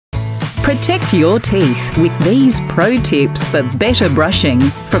Protect your teeth with these pro tips for better brushing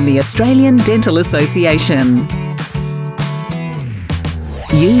from the Australian Dental Association.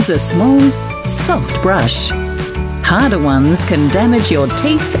 Use a small, soft brush. Harder ones can damage your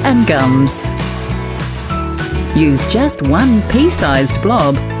teeth and gums. Use just one pea-sized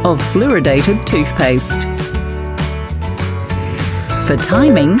blob of fluoridated toothpaste. For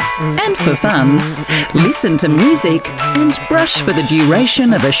timing and for fun, listen to music and brush for the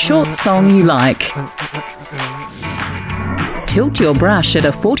duration of a short song you like. Tilt your brush at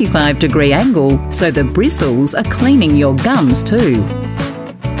a 45-degree angle so the bristles are cleaning your gums too.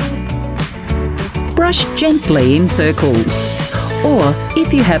 Brush gently in circles, or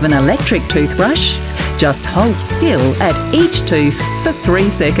if you have an electric toothbrush, just hold still at each tooth for 3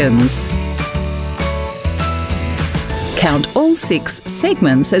 seconds. Count all 6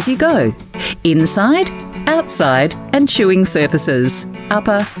 segments as you go: inside, outside and chewing surfaces,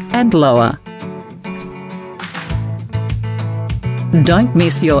 upper and lower. Don't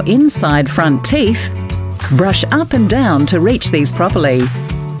miss your inside front teeth. Brush up and down to reach these properly.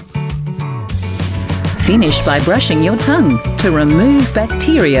 Finish by brushing your tongue to remove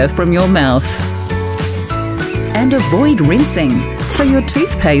bacteria from your mouth. And avoid rinsing so your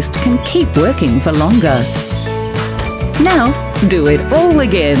toothpaste can keep working for longer. Now, do it all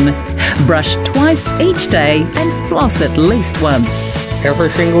again. Brush twice each day and floss at least once. Every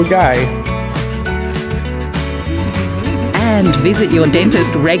single day. And visit your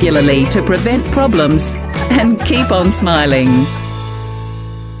dentist regularly to prevent problems and keep on smiling.